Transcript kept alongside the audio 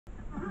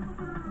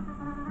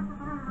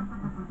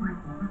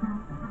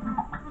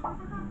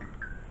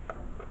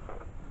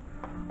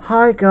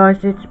Hi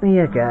guys, it's me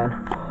again.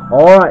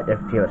 Alright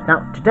then viewers,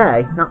 now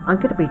today, I'm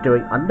going to be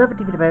doing another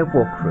DVD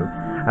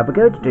walkthrough, and we're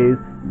going to do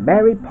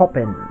Mary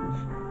Poppins,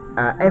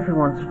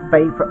 everyone's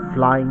favourite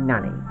flying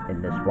nanny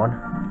in this one.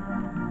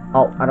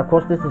 Oh, and of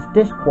course this is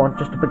disc 1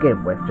 just to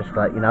begin with, just to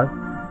let you know.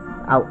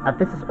 Oh, and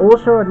this is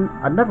also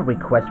another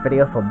request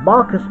video from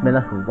Marcus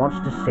Miller who wants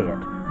to see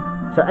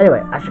it. So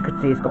anyway, as you can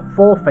see, it's got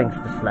 4 things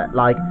to select,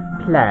 like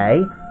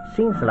play,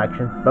 scene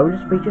selection,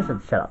 bonus features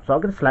and setup. So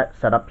I'm going to select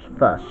setups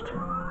first.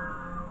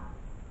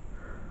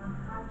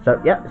 So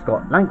yeah, it's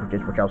got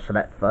languages, which I'll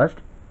select first.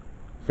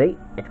 See,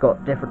 it's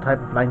got different type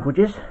of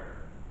languages.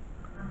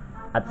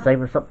 And save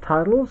with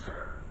subtitles.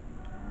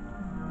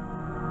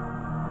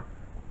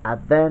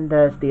 And then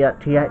there's the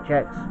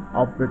THX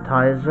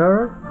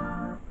Optimizer.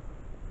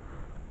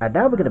 And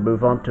now we're going to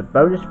move on to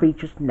bonus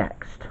features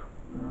next.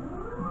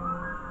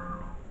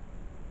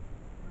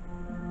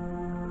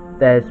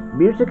 There's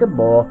music and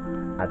more,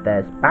 and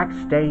there's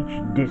Backstage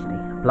Disney,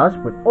 plus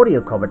with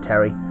audio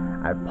commentary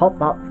and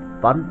pop-up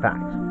fun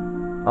facts.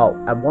 Oh,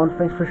 and one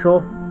thing's for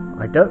sure,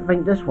 I don't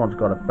think this one's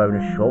got a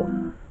bonus short,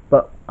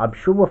 but I'm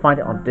sure we'll find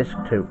it on disc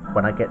 2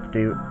 when I get to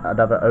do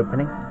another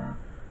opening.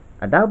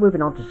 And now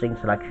moving on to scene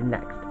selection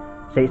next.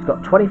 See, it's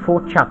got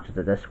 24 chapters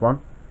of this one.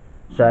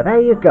 So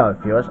there you go,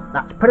 viewers.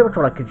 That's pretty much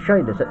all I can show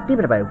you this at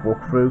DVD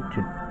walkthrough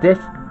to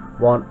disc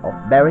 1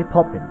 of Mary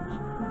Poppins.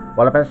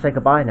 Well, I better say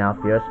goodbye now,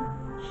 viewers.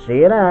 See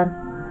you then.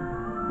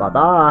 Bye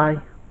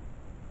bye.